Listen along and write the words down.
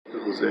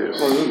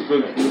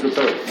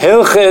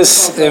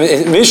Hilchis,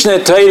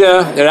 Mishnah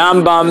Torah, the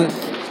Rambam,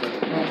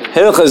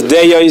 Hilchis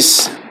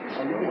Deyos,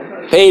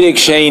 Perek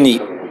Sheni,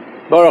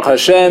 Baruch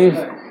Hashem,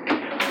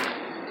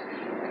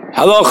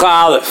 Halacha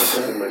Aleph.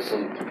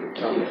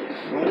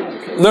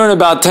 Learn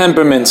about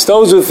temperaments.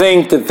 Those who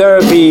think that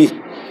therapy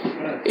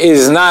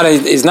is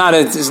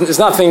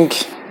nothing.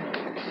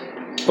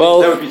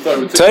 Well,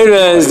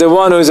 Torah is the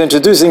one who is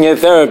introducing a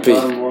therapy.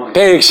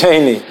 Perek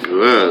Sheni.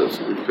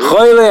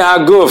 Choyle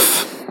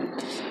Haguf.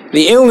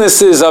 The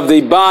illnesses of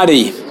the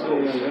body.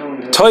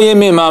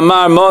 Toyimim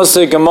Amar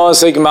Mosek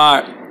Mosek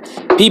Mar.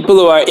 People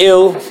who are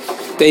ill,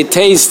 they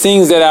taste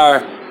things that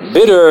are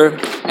bitter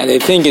and they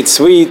think it's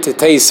sweet. It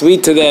tastes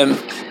sweet to them.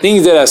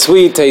 Things that are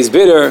sweet taste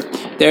bitter.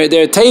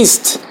 Their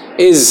taste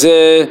is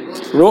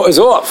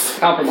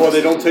off. Or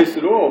they don't taste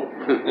at all.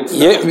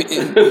 Yeah,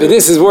 but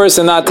this is worse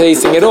than not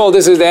tasting at all.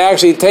 This is they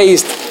actually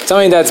taste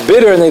something that's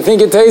bitter and they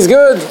think it tastes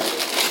good.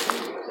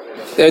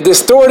 They're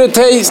distorted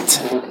taste.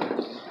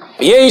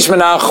 The reason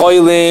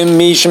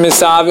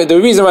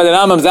why the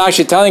Rambam is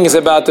actually telling us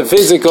about the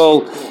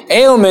physical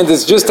ailment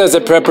is just as a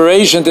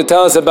preparation to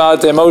tell us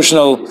about the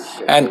emotional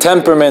and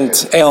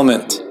temperament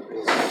ailment.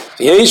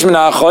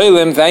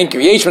 Thank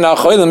you.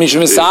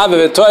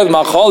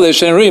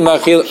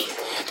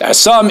 There are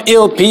some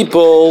ill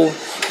people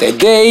that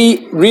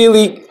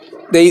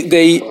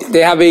they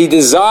have a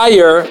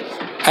desire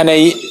and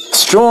a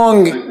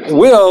strong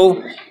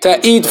will to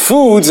eat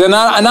foods that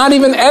are not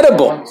even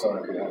edible.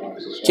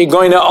 He's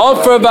going to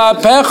offer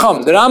about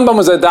pecham. The Rambam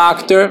was a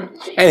doctor,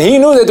 and he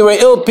knew that there were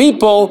ill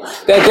people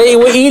that they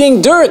were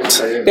eating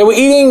dirt. They were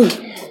eating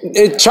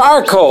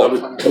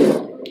charcoal.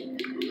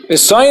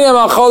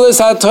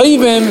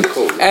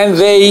 And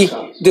they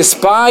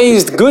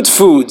despised good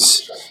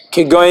foods.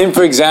 Kigoyim,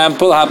 for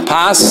example,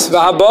 hapas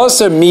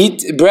v'habasar,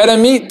 meat, bread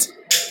and meat.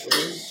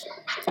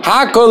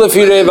 Hakol if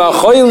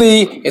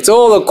it's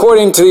all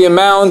according to the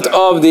amount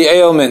of the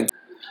ailment.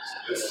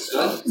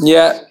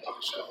 Yeah.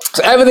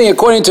 So everything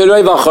according to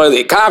Rei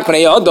V'Choyli.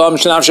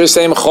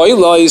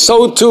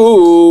 So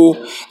too,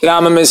 the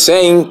Rambam is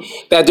saying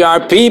that there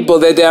are people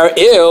that they are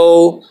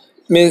ill,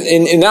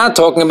 in not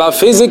talking about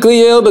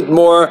physically ill, but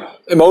more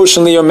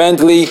emotionally or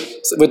mentally,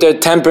 with their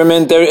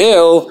temperament, they're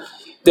ill.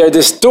 They're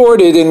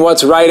distorted in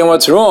what's right and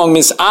what's wrong.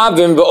 They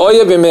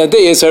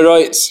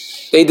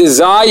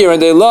desire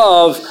and they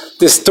love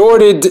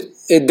distorted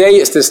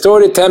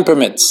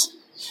temperaments.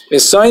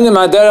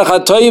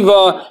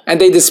 And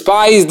they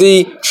despise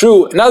the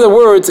true. In other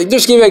words,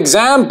 just give an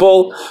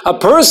example, a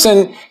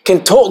person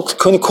can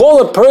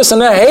call a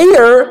person a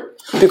hater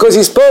because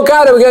he spoke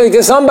out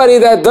against somebody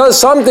that does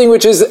something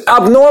which is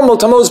abnormal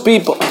to most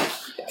people.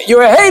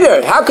 You're a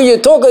hater. How can you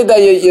talk like that?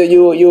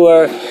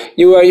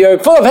 You're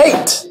full of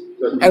hate.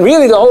 And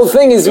really the whole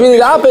thing is really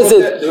the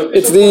opposite.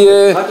 It's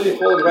the... How do you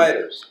call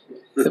writers?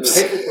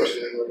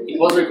 He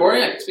was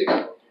recording, I can speak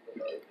up.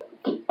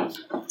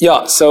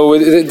 Yeah, so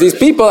these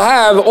people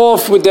have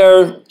off with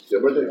their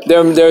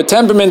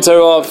temperaments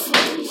are off.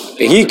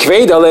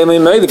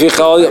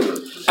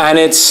 And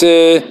it's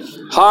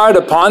hard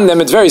upon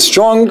them. It's very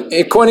strong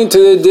according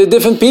to the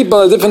different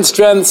people, the different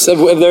strengths of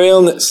their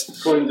illness.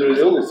 According to their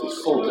illness, it's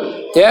full.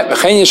 Yeah,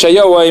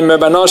 Yeshayahu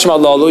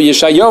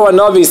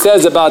Navi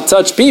says about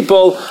such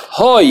people,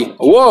 Hoi,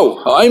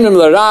 whoa,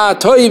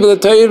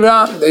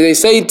 they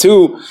say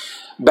to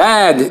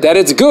bad that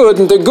it's good,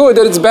 and the good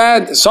that it's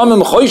bad.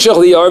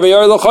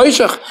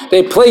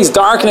 They place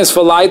darkness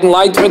for light and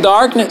light for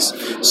darkness.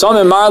 They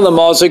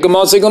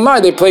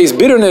place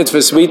bitterness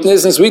for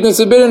sweetness and sweetness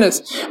for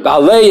bitterness.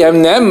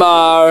 And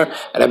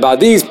about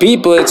these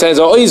people it says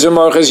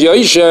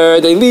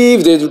they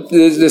leave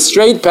the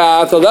straight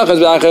path,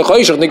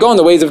 they go in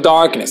the ways of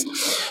darkness.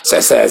 So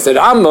it says that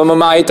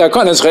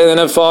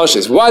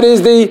what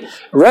is the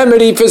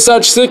remedy for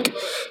such sick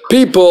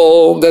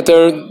people that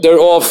they're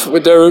off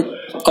with their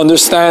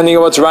understanding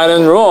of what's right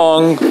and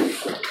wrong?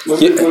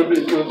 What is the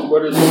remedy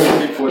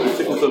for the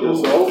sickness of the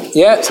soul?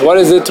 Yes, what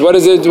is it? What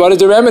is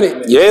the remedy?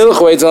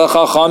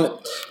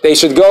 They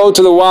should go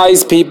to the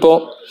wise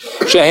people,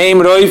 which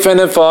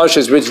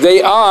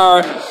they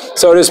are,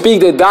 so to speak,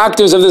 the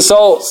doctors of the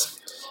souls.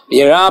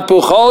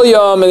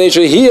 And they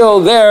should heal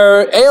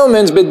their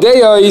ailments with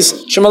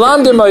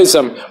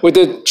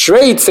the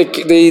traits.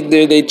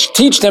 They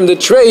teach them the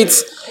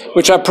traits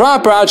which are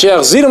proper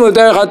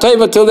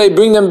until they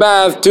bring them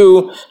back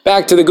to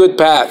the good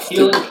path.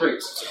 Healing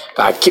traits.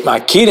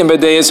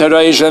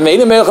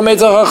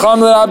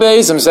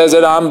 Says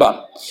it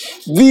Amba.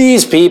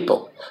 These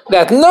people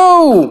that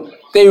know,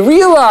 they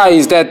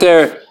realize that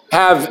they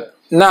have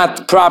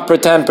not proper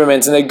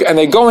temperaments, and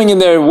they're going in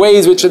their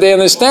ways which they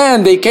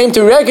understand. They came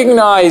to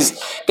recognize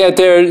that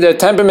their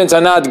temperaments are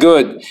not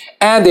good,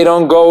 and they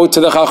don't go to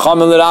the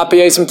Chacham and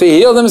L'Rapiyim to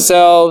heal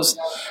themselves.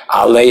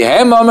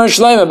 Aleihem Amar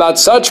Shleim, about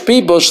such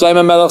people,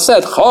 Shleim Melech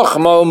said,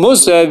 Chochma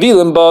Musar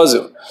Vilim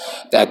Bazu,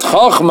 that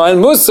Chochma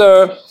and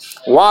Musar,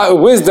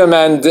 wisdom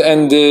and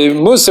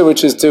Musar,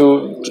 which is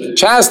to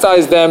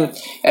chastise them,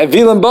 and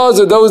Vilim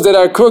Bazu, those that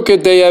are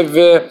crooked, they have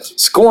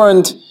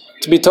scorned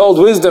to be told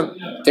wisdom.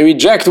 They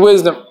reject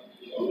wisdom.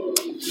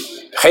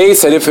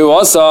 Says the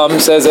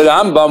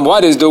Rambam,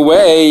 what is the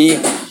way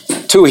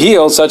to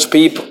heal such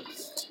people?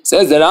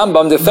 Says the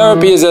Rambam, the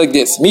therapy is like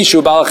this.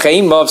 Mishu bal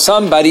chaimov,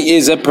 somebody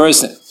is a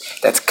person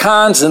that's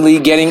constantly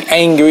getting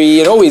angry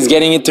and always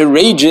getting into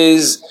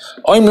rages.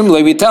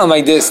 We tell him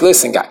like this,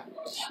 listen guy,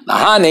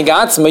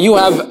 you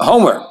have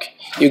homework.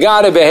 You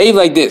got to behave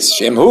like this.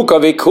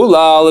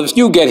 If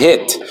you get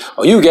hit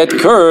or you get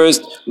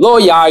cursed, lo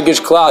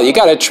yagish klal. You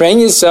got to train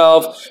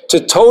yourself to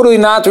totally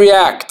not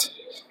react.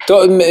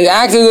 To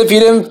act as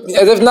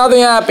if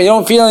nothing happened. You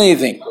don't feel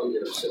anything.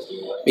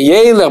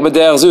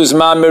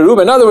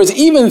 In other words,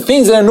 even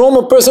things that a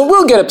normal person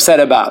will get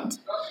upset about,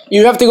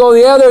 you have to go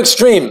the other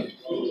extreme.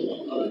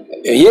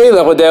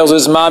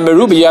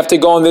 You have to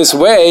go in this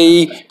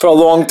way for a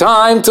long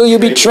time till you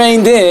be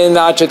trained in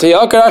till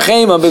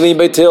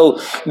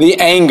the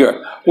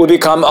anger will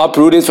become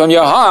uprooted from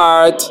your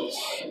heart.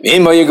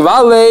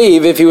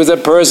 If he was a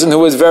person who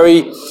was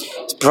very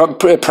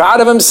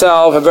proud of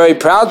himself, a very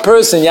proud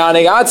person, he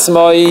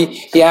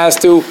has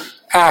to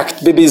act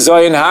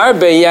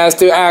he has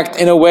to act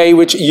in a way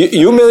which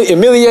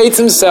humiliates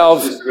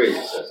himself.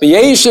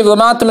 He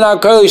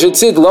should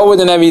sit lower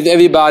than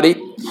everybody.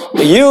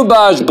 He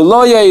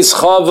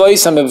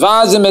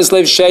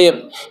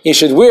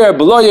should wear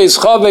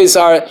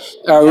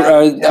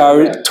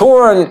are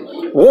torn,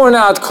 worn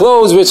out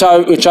clothes which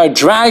are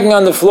dragging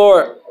on the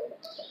floor.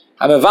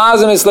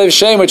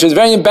 Which is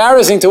very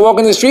embarrassing to walk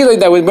in the street like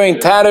that with wearing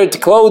tattered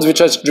clothes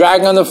which are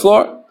dragging on the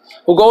floor.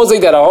 Who goes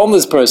like that? A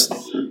homeless person.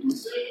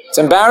 It's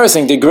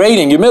embarrassing,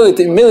 degrading,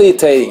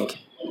 humiliating.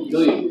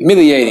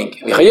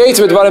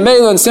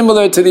 And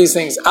similar to these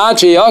things.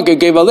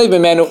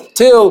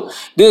 Till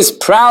this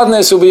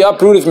proudness will be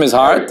uprooted from his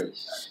heart.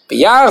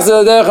 And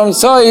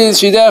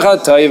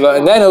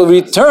then he'll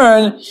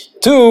return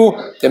to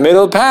the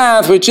middle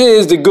path, which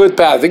is the good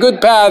path. The good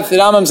path, the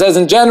Rambam says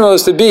in general,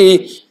 is to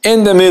be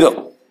in the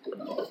middle.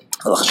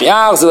 Once he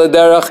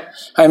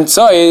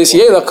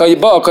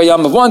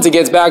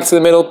gets back to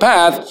the middle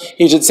path,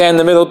 he should stay in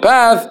the middle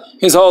path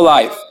his whole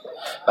life.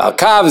 Says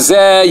the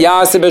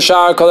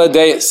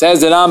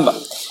Rambam.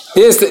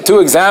 These two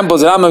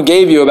examples that Rambam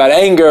gave you about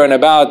anger and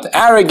about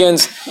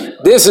arrogance,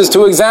 this is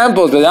two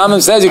examples. But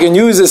Rambam says you can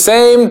use the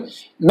same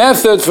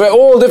method for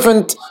all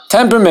different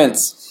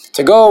temperaments,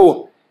 to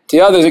go to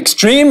the other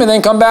extreme and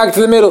then come back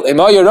to the middle. If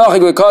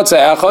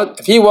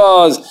he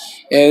was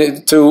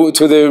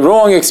to the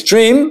wrong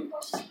extreme,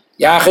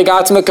 he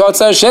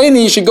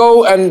should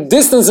go and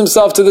distance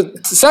himself to the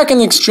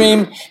second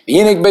extreme,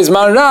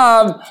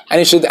 and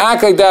he should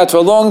act like that for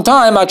a long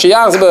time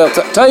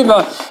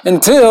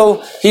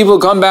until he will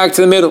come back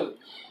to the middle.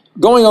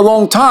 Going a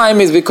long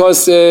time is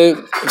because if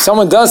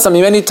someone does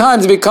something many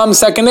times, it becomes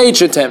second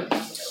nature to him.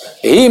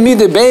 And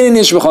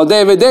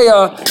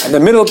the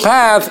middle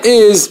path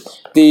is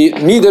the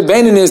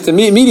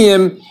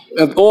medium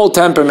of all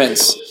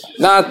temperaments,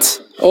 not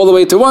all the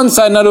way to one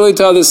side, not all the way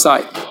to the other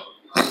side.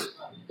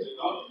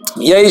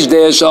 There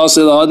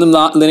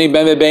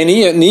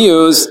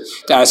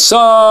are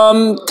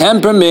some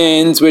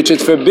temperaments which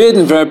it's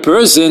forbidden for a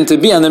person to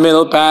be on the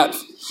middle path.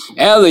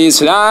 Now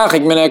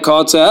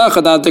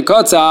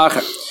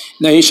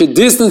he should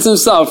distance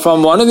himself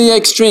from one of the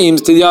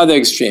extremes to the other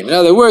extreme. In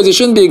other words, he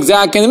shouldn't be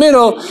exact in the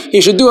middle. He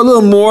should do a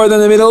little more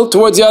than the middle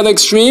towards the other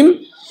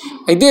extreme.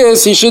 Like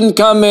this, he shouldn't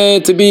come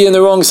to be in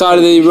the wrong side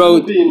of the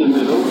road.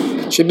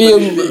 It should be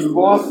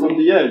far from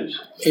the edge.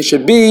 It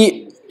should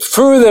be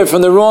further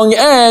from the wrong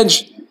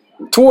edge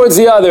towards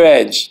the other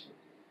edge.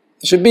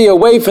 It should be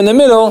away from the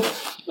middle.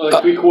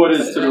 Like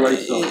 3/4 to the right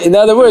side. In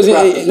other words,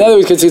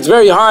 because it's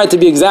very hard to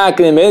be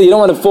exactly in the middle. You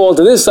don't want to fall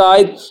to this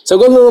side, so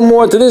go a little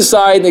more to this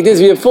side. Like this,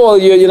 if you fall,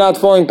 you're not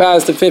falling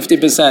past the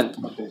 50%.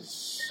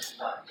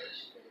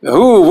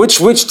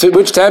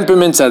 Which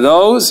temperaments are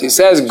those? He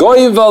says,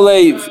 Goy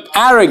valev,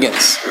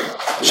 arrogance.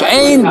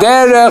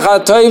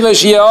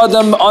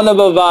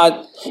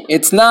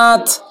 It's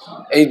not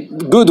a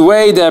good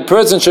way that a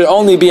person should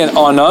only be an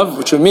onav,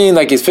 which would mean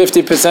like he's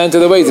 50%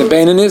 of the way, he's a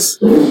beinanis.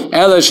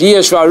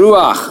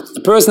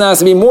 The person has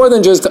to be more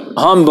than just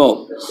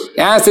humble.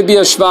 He has to be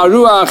a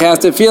shvaruach, he has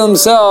to feel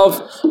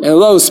himself in a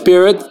low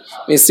spirit.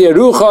 His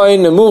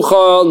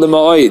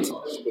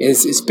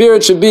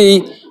spirit should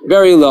be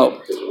very low.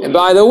 And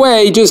by the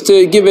way, just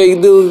to give a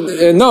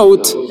little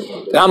note,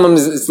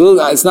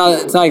 it's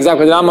not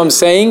exactly what the Rambam's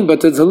saying,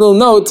 but it's a little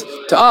note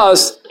to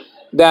us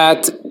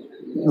that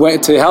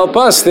to help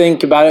us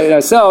think about it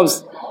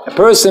ourselves. A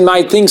person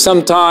might think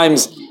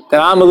sometimes that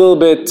I'm a little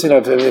bit,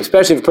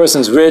 especially if a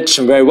person's rich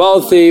and very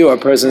wealthy, or a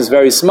person's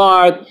very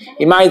smart,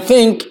 he might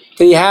think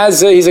that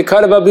he's a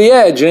cut above the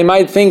edge, and he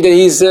might think that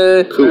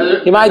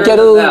he might be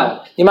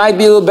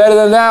a little better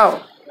than thou.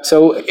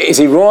 So is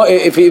he wrong?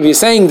 If you're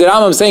saying that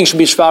Rambam's saying should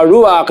be shvar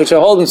ruach, it should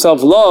hold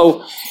himself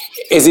low,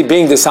 is he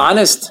being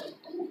dishonest?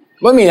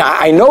 Well,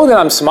 I know that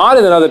I'm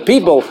smarter than other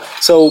people,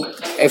 so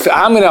if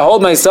I'm going to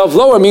hold myself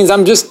lower, it means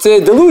I'm just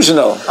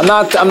delusional. I'm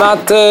not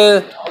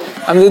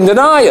I'm in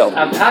denial.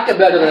 I'm talking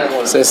better than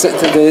everyone. So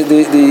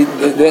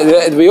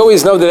we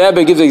always know that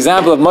Rebbe gives the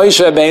example of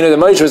Moshe Rabbeinu. That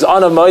Moshe was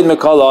on a moed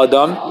mekol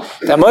adam.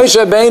 That Moshe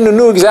Rabbeinu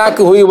knew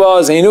exactly who he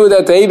was, and he knew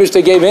that the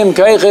Eibishter gave him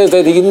koiches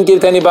that he didn't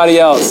give to anybody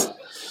else.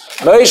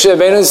 Moshe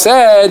Rabbeinu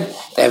said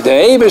that if the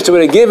Eibishter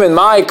would have given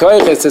my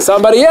koiches to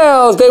somebody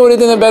else, they would have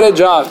done a better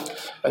job.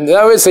 And in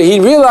other words, so he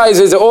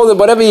realizes that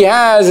whatever he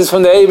has is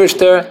from the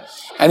Eibishter.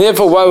 And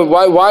therefore,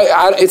 why?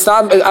 It's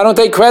not. I don't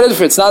take credit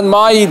for it. It's not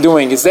my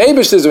doing. It's the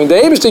Eibishter's doing. The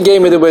Eibishter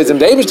gave me the wisdom.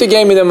 The Eibishter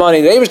gave me the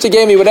money. The Eibishter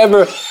gave me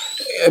whatever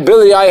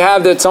ability I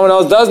have that someone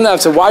else doesn't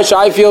have. So why should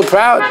I feel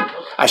proud?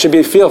 I should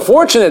feel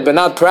fortunate, but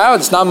not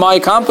proud. It's not my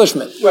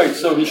accomplishment. Right.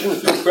 So he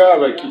shouldn't feel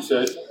proud, like you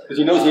said, because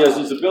he knows he has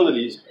these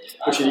abilities.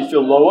 But should he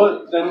feel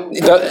lower than?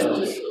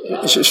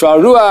 Shvar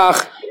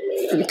Ruach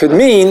could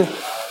mean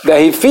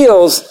that he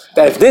feels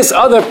that if this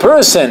other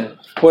person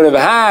would have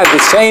had the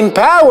same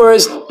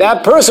powers,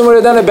 that person would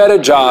have done a better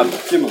job.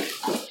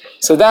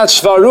 So that's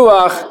Shvar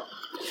Ruach.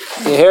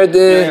 You heard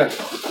the...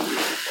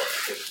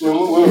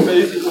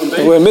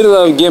 We're in middle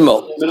of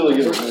Gimel.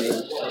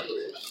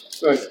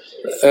 Right.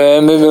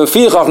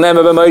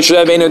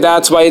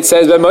 That's why it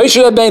says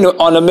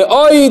on a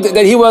me'oid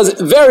that he was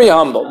very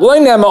humble.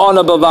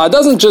 It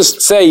doesn't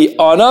just say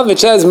onav, it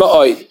says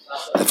me'oid.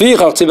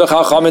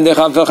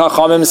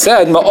 Chachamim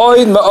said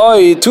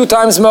me'oid, 2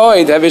 times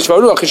me'oid.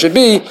 It should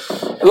be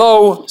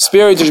low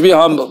spirit, it should be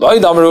humble.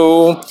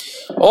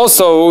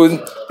 Also,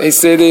 they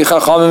say the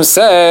Chachamim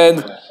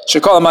said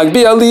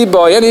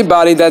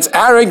anybody that's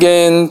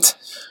arrogant,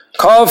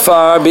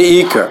 kafar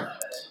beikar.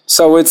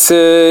 So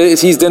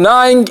he's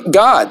denying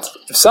God.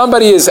 If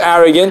somebody is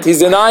arrogant, he's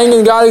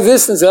denying God's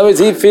existence. In other words,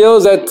 he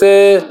feels that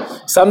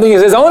something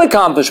is his own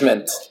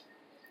accomplishment.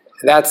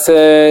 That's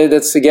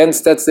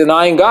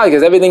denying God,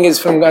 because everything is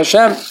from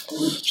Hashem.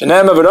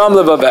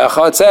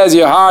 It says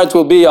your heart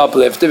will be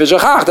uplifted. You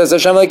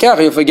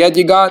forget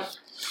your God.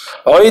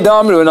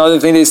 Another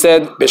thing they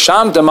said, it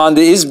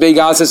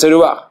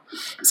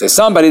says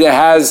somebody that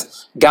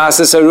has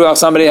gasas haruach,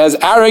 somebody that has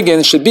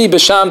arrogance, should be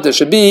beshamta,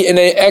 should be in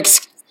an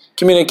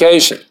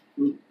excommunication.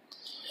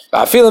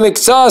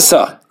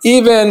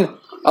 Even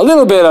a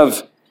little bit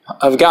of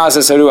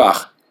gasas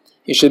haruach,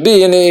 he should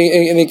be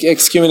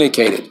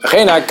excommunicated.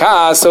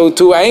 So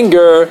to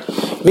anger,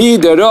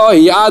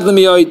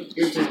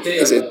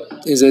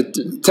 is a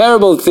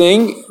terrible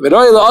thing.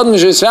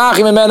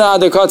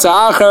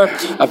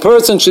 A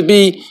person should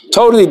be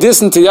totally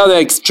distant to the other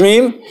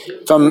extreme.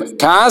 From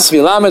kas, he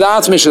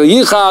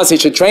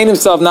should train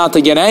himself not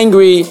to get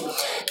angry.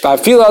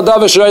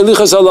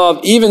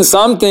 Even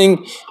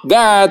something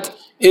that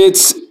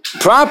it's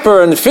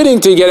proper and fitting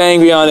to get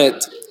angry on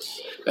it.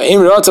 What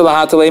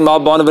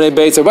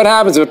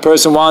happens if a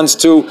person wants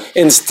to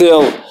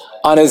instill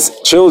on his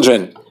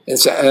children,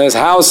 his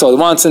household,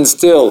 wants to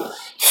instill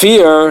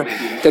fear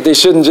that they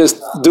shouldn't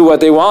just do what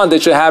they want, they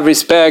should have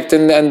respect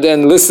and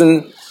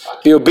listen,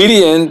 be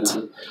obedient.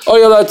 Or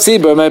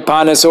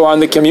on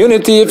the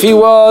community if he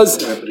was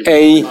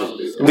a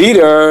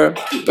leader,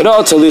 but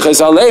also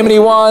and he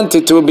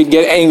wanted to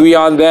get angry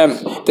on them,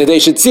 that they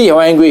should see how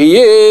angry he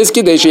is,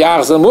 they should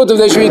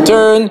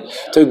return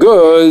to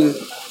good.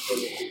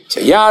 So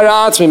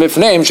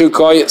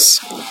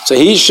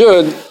he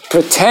should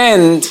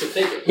pretend,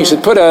 he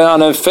should put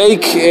on a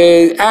fake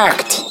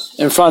act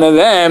in front of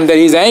them that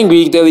he's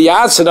angry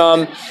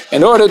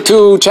in order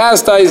to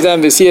chastise them.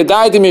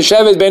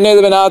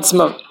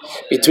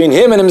 Between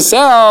him and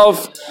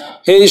himself,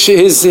 his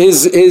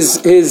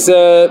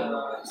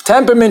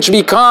temperament should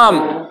be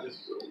calm,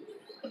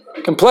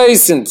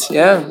 complacent.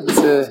 Yeah.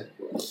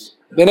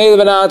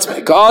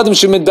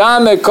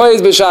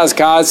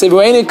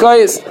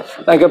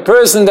 Like a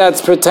person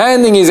that's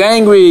pretending he's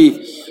angry,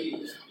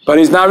 but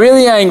he's not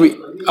really angry.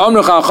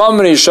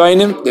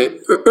 The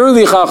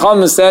early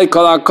Chacham said,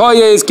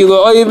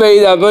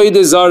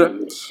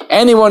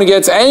 anyone who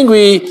gets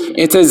angry,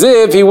 it's as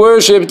if he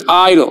worshipped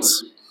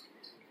idols.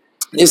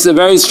 This is a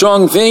very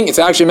strong thing. It's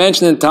actually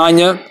mentioned in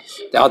Tanya.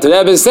 The Alter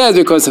Rebbe says,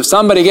 because if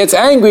somebody gets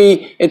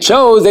angry, it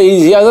shows that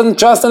he doesn't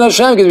trust in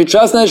Hashem. Because if he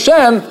trusts in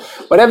Hashem,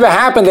 whatever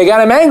happened, they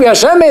got him angry.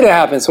 Hashem made it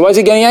happen. So why is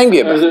he getting angry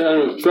about it? I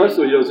don't trust,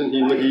 or he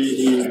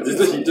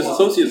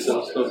disassociates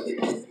himself.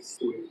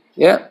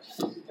 Yeah.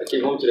 I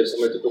came home today,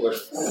 somebody took over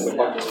the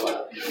parking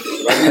lot.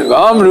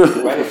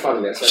 Right in front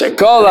of me.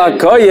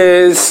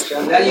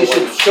 That you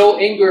should show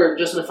anger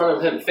just in front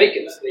of him. Fake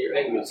it that you're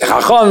angry.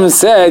 Chacham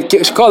said,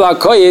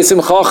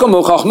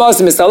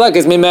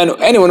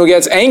 anyone who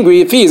gets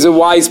angry, if he is a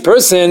wise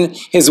person,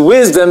 his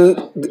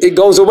wisdom, it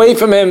goes away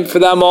from him for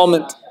that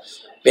moment.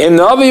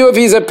 If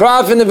he's a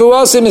prophet, the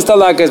nevuah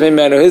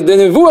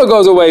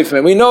goes away from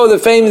him. We know the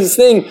famous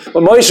thing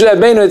when Moshe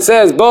Rabbeinu, it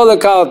says,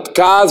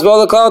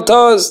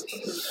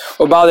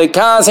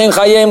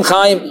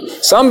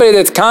 somebody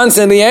that's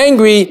constantly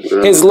angry,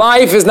 his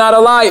life is not a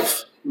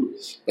life.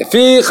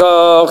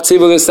 Therefore,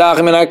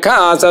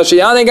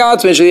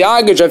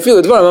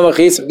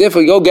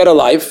 go get a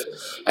life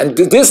and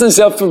distance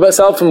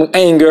yourself from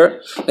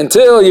anger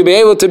until you be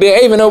able to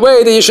behave in a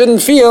way that you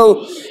shouldn't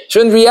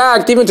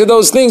react even to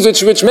those things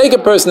which make a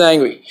person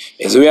angry.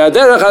 And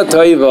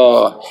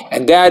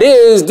that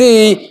is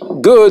the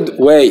good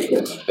way.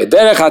 And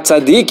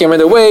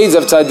the ways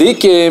of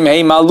tzaddikim,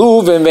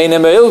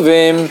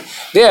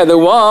 they are the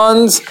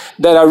ones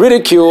that are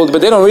ridiculed,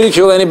 but they don't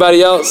ridicule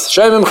anybody else.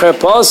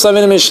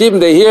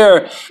 They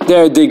hear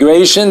their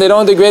degradation, they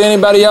don't degrade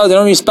anybody else, they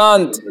don't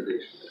respond.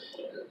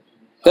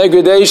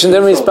 Degradation, they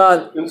don't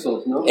respond.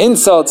 Insults, no?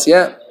 Insults,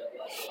 yeah.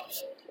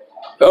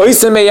 They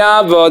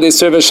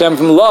serve Hashem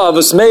from love,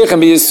 and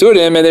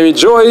they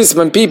rejoice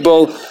when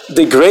people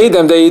degrade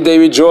them. They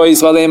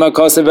rejoice. And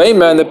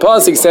the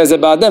pasuk says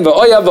about them,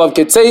 like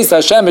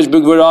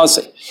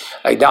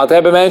the Alter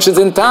Rebbe mentions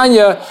in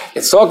Tanya,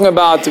 it's talking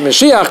about the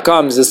Mashiach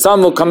comes, the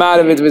sun will come out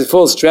of it with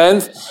full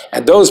strength,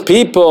 and those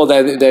people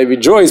that they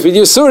rejoice with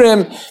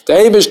Yisurim, the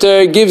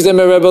Eibishter gives them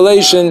a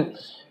revelation,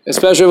 a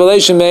special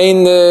revelation,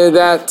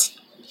 that.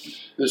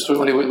 This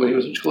story when he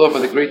was in Shkulah for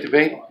the Great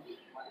Debate.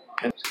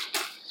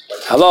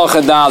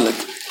 Halacha Dalet.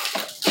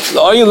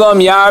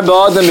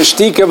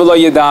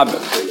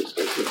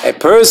 A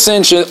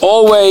person should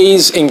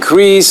always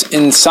increase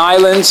in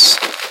silence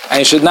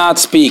and should not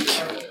speak.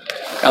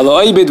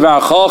 When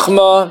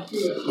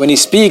he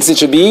speaks, it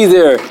should be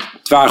either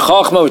Dvar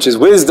Chochma, which is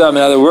wisdom,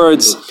 in other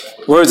words,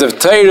 words of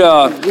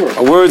Torah,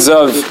 or words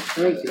of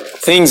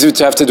things which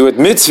have to do with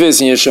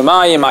mitzvahs, and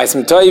Yeshamayim,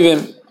 Ma'asim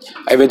Tovim,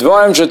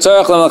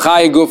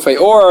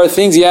 or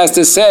things he has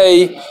to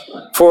say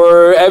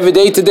for every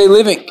day-to-day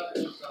living.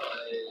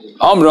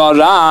 Amra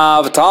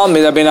Rav,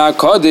 Talmid Rabbeinu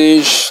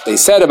HaKodesh, they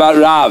said about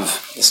Rav,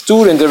 the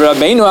student of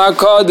Rabbeinu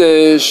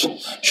HaKodesh,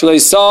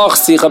 Shleisach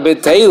Sicha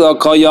B'Teila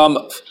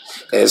Kayamav.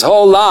 His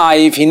whole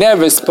life, he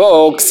never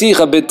spoke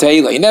Sicha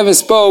B'Teila. He never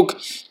spoke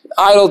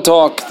idle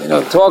talk,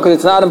 talk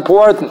that's not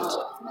important.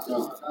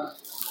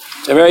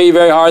 It's a very,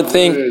 very hard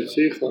thing. And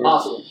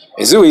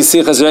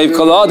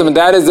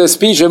that is the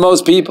speech of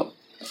most people.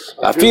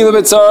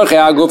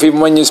 Even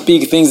when you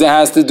speak things that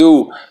has to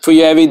do for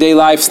your everyday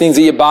life, things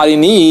that your body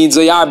needs,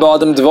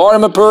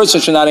 a person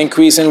should not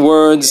increase in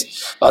words.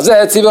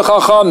 The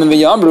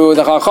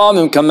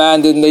Chachamim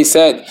commanded, and they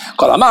said,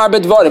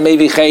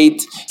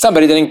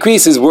 somebody that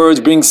increases words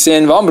brings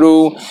sin.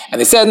 And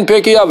they said in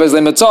Pirkei Avos,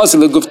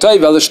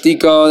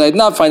 they did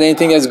not find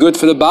anything as good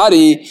for the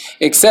body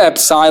except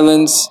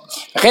silence.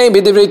 So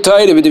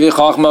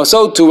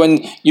too, when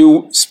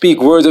you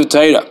speak words of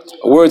Torah,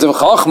 words of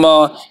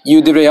Chachma,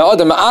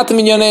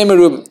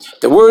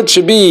 the word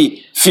should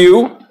be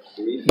few,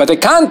 but the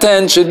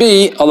content should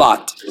be a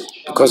lot.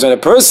 Because when a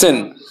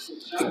person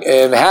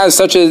has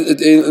such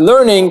a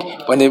learning,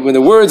 when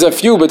the words are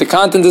few but the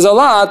content is a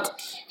lot,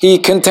 he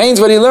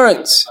contains what he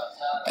learns.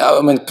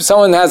 When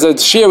someone has a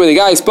shir where the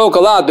guy spoke a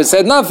lot but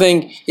said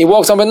nothing, he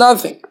walks on with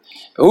nothing.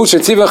 The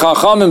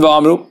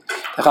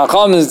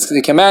Chacham is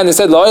the command that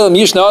said,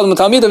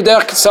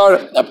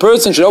 a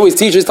person should always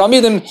teach his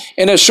Talmidim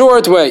in a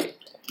short way,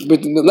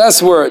 with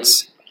less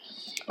words.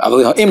 If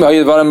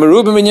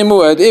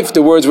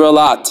the words were a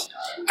lot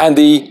and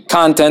the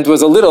content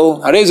was a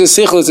little,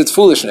 it's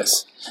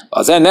foolishness.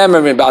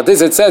 About this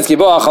it says, a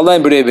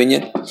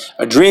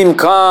dream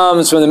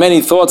comes from the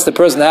many thoughts the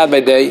person had by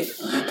day,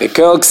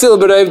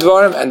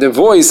 and the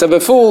voice of a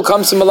fool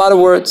comes from a lot of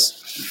words.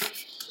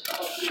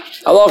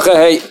 On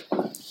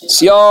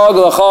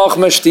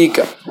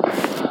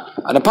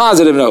a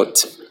positive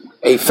note,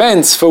 a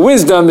fence for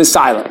wisdom is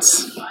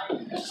silence.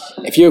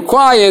 If you're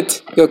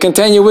quiet, you'll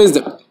continue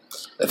wisdom.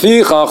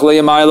 Therefore,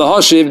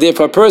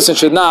 a person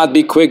should not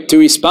be quick to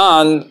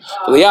respond,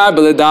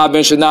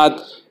 should not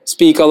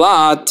speak a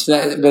lot.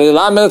 When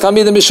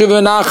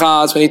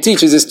he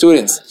teaches his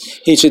students,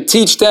 he should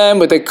teach them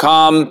with a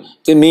calm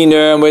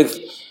demeanor and with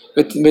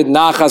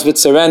nachas, with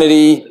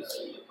serenity,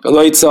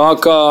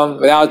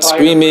 without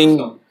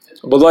screaming,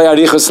 without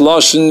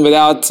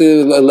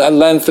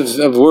length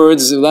of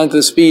words, length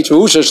of speech.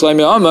 This is what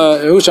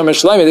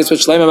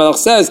Shlomo Melech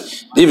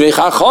says. The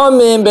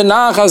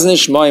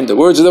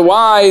words of the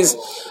wise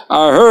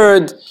are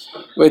heard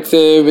with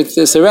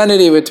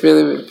serenity, with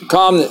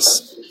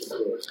calmness.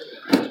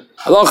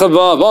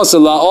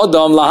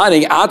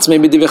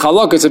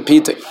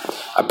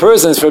 A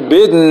person is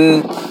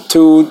forbidden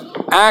to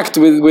act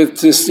with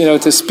this,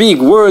 to speak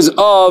words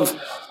of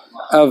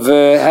how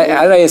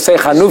do you say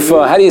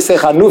chanufa? How do you say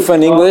chanufa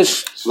in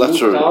English?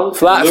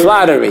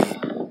 Flattery.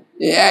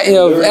 Yeah,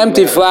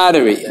 empty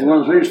flattery.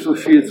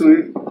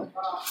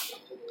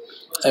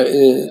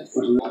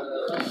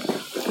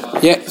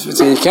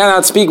 So you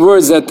cannot speak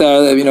words that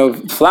are,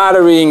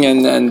 flattering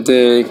and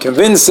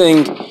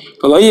convincing.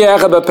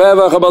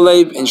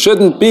 It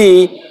shouldn't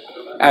be,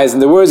 as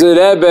in the words of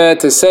the Rebbe,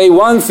 to say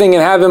one thing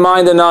and have in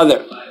mind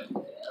another.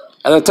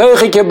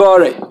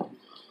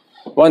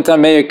 One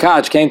time Meir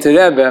Koch came to the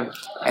Rebbe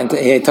and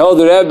he told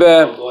the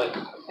Rebbe,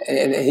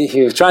 and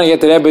he was trying to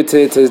get the Rebbe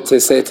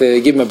to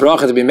give him a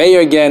bracha to be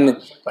mayor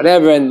again,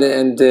 whatever, and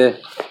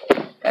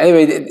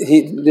Anyway,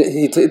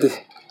 the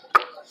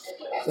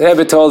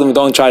Rebbe told him,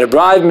 don't try to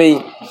bribe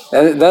me.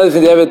 The other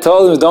thing the Rebbe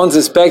told him is, don't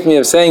suspect me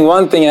of saying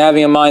one thing and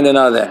having in mind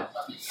another.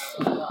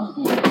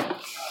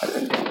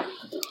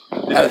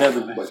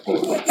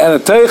 And a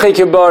Toichei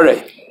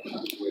Kibore.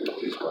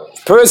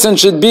 Person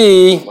should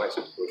be,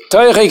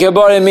 Toichei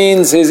Kibore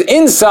means his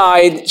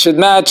inside should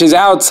match his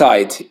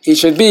outside. He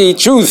should be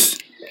truth.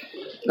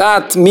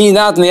 Not me,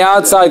 not on the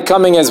outside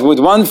coming as with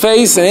one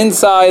face, and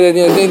inside,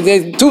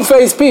 they're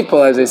two-faced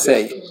people, as they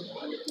say.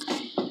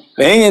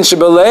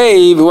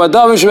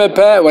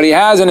 What he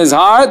has in his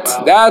heart,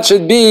 that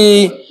should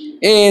be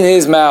in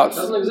his mouth.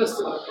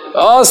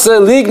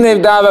 Also,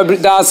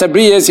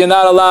 you're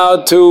not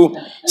allowed to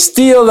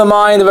steal the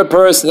mind of a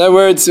person. In other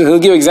words, he'll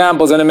give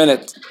examples in a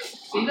minute.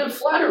 Even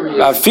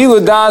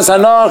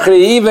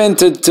flattery. Even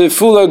to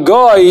fool a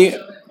goy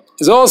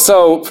is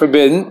also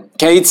forbidden.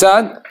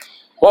 Keitzad.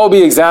 What will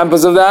be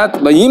examples of that?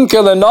 You're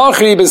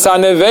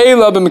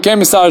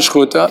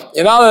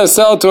not allowed to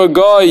sell to a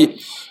goy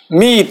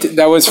meat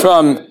that was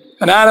from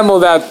an animal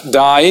that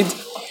died.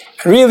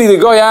 Really, the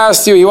goy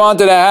asked you, he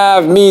wanted to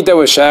have meat that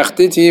was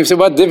shechted. He said,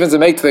 what difference does it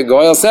make to the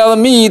goy? I'll sell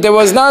him meat that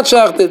was not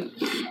shechted.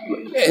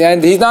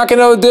 And he's not going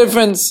to know the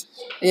difference.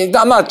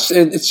 I'm not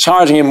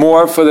charging him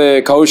more for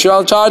the kosher.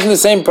 I'll charge him the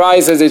same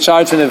price as they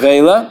charge for the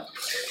nevela.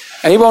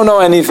 And he won't know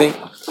anything.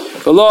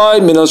 You're not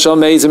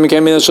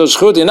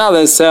allowed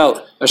to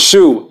sell a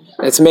shoe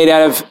that's made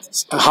out of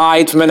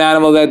hide from an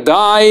animal that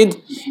died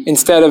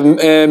instead of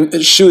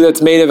a shoe that's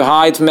made of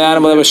hide from an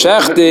animal that was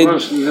shechted.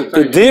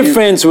 The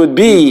difference would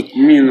be,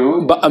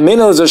 a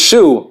minnow is a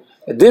shoe.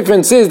 The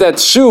difference is that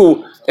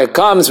shoe that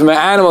comes from an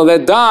animal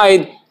that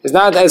died is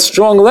not as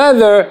strong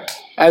leather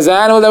as an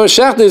animal that was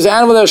shechted. The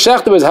animal that was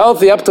shechted was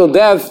healthy up till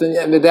death,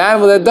 but the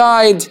animal that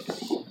died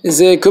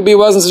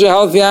wasn't such a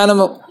healthy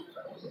animal.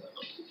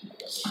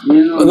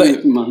 You're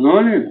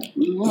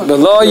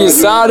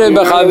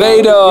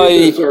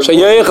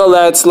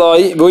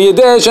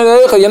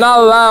not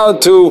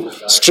allowed to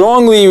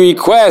strongly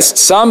request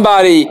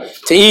somebody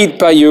to eat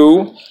by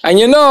you, and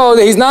you know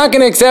that he's not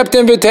going to accept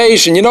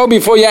invitation. You know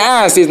before you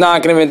ask, he's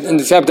not going to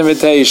accept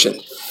invitation.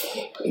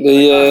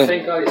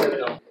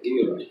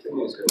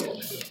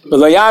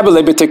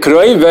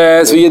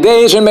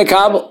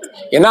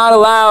 You're not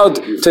allowed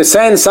to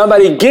send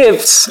somebody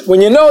gifts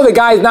when you know the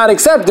guy's not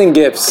accepting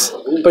gifts.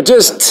 But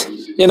just,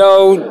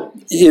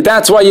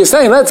 that's why you're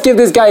saying, let's give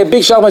this guy a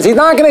big shot. He's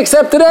not going to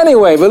accept it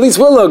anyway, but at least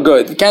we'll look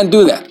good. You can't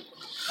do that.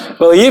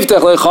 And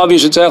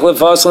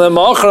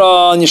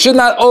you should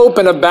not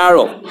open a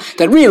barrel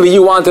that really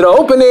you wanted to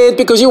open it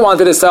because you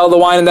wanted to sell the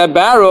wine in that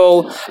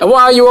barrel. And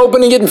why are you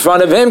opening it in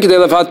front of him? You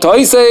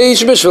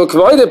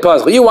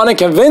want to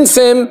convince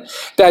him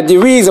that the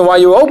reason why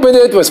you opened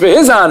it was for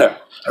his honor.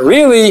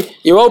 Really,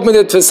 you opened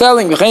it for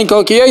selling.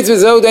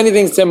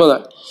 Anything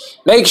similar.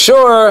 Make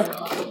sure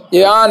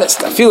you're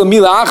honest. Even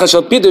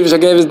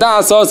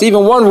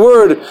one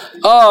word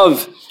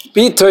of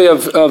bitoy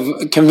of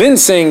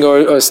convincing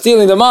or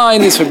stealing the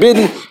mind is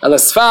forbidden. You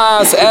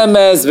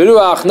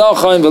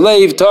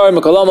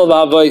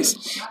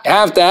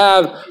have to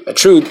have a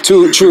true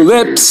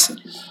lips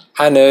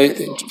and a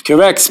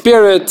correct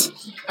spirit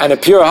and a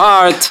pure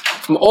heart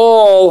from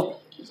all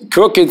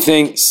crooked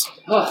things.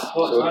 So,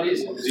 do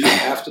you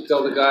have to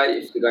tell the guy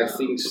if the guy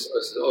thinks,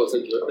 oh,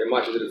 thank you very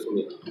much, you did it for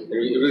me, and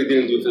you really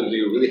didn't do it for him? Do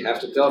you really have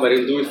to tell him I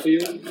didn't do it for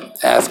you?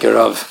 Ask her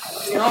of.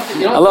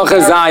 Aloha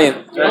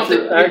Zion.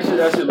 Actually,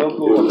 that's a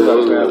local.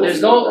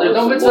 There's no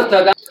mitzvah to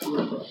that.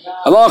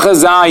 Aloha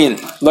Zion.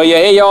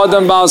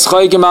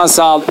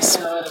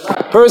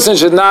 Person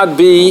should not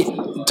be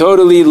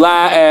totally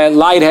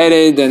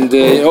lightheaded and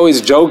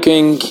always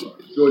joking.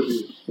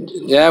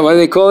 Yeah, what do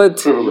they call it?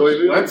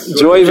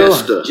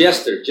 Joyful?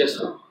 Jester.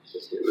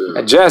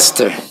 A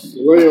jester.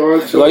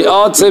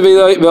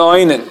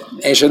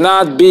 He should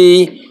not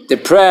be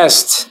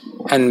depressed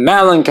and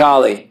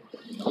melancholy.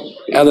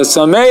 He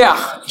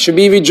should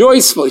be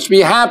rejoiceful. He should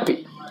be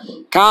happy.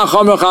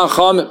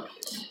 The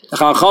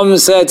Chacham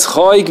said,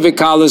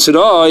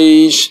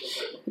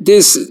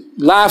 this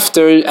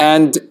laughter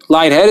and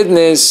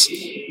lightheadedness,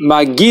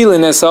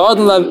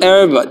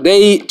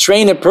 they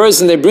train a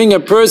person, they bring a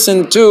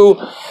person to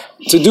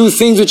do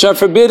things which are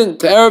forbidden,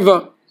 to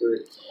erva.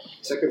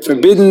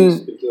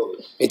 Forbidden.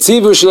 And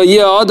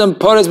the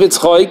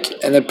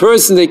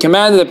person, they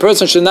commanded the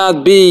person should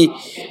not be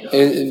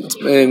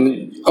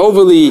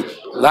overly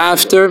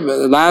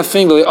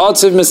laughing.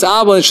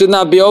 It should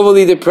not be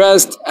overly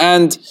depressed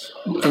and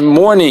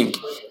mourning.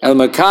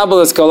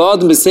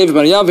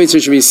 It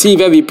should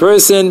receive every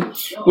person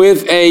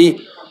with a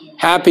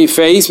happy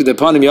face, with the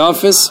panim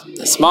yafis,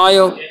 a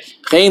smile.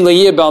 It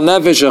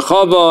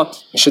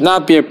should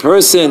not be a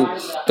person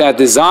that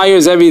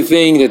desires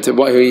everything, that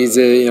he's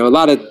a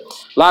lot of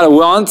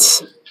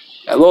wants,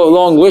 a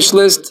long wish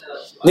list.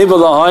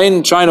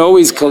 Trying to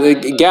always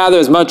gather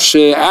as much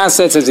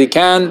assets as he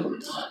can.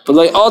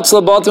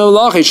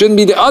 But he shouldn't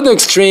be the other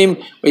extreme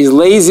where he's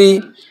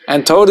lazy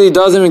and totally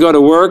doesn't even go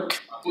to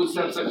work.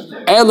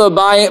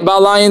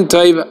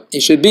 He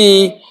should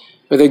be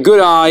with a good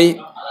eye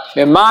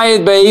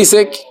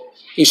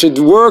He should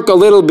work a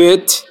little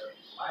bit.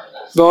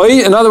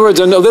 In other words,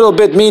 a little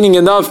bit meaning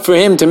enough for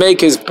him to make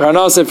his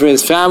parnasa for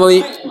his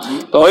family.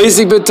 And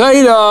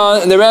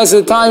the rest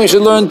of the time he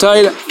should learn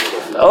Torah.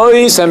 That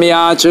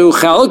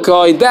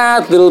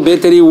little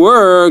bit that he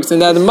works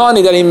and that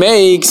money that he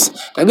makes,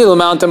 that little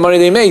amount of money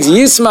that he makes,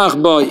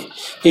 Yismach boy.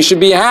 He should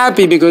be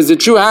happy because the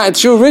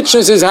true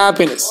richness is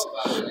happiness.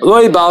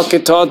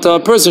 A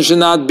person should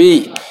not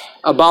be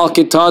a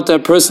balkitata, a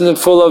person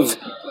full of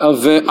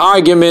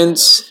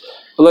arguments.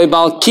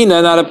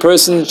 Not a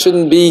person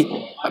shouldn't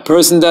be a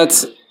person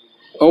that's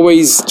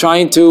always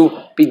trying to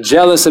be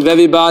jealous of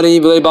everybody.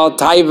 Not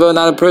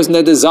a person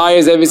that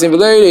desires everything.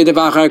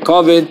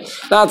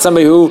 Not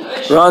somebody who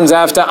runs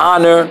after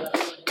honor.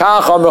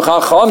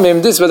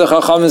 This is what the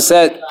Chacham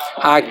said.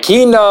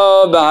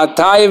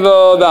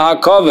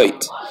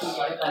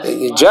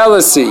 The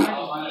jealousy,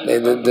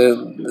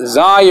 the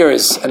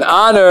desires and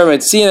honor,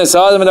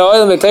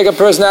 they take a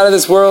person out of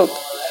this world.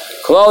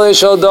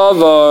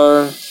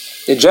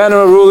 The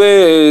general rule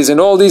is, in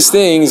all these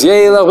things, you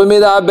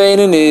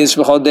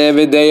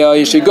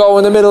should go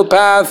in the middle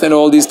path in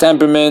all these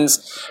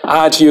temperaments. So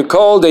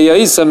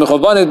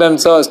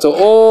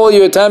all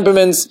your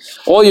temperaments,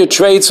 all your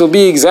traits will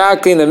be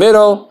exactly in the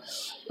middle.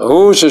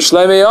 That's what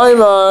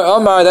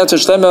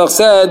Shlomo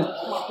said.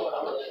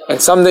 And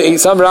some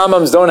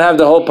Ramams don't have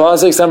the whole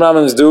pasuk, some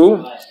Ramams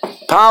do.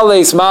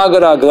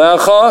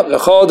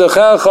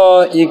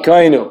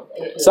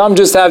 Some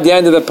just have the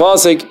end of the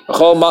pasuk.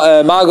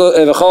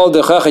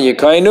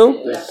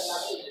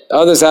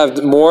 Others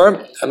have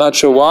more. I'm not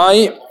sure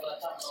why.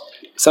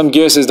 Some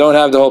Girses don't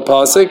have the whole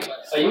pasuk.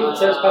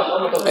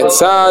 It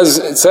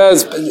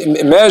says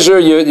measure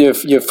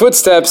your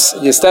footsteps,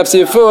 your steps of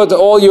your foot.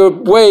 All your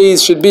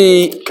ways should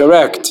be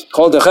correct.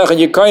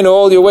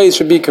 All your ways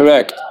should be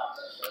correct.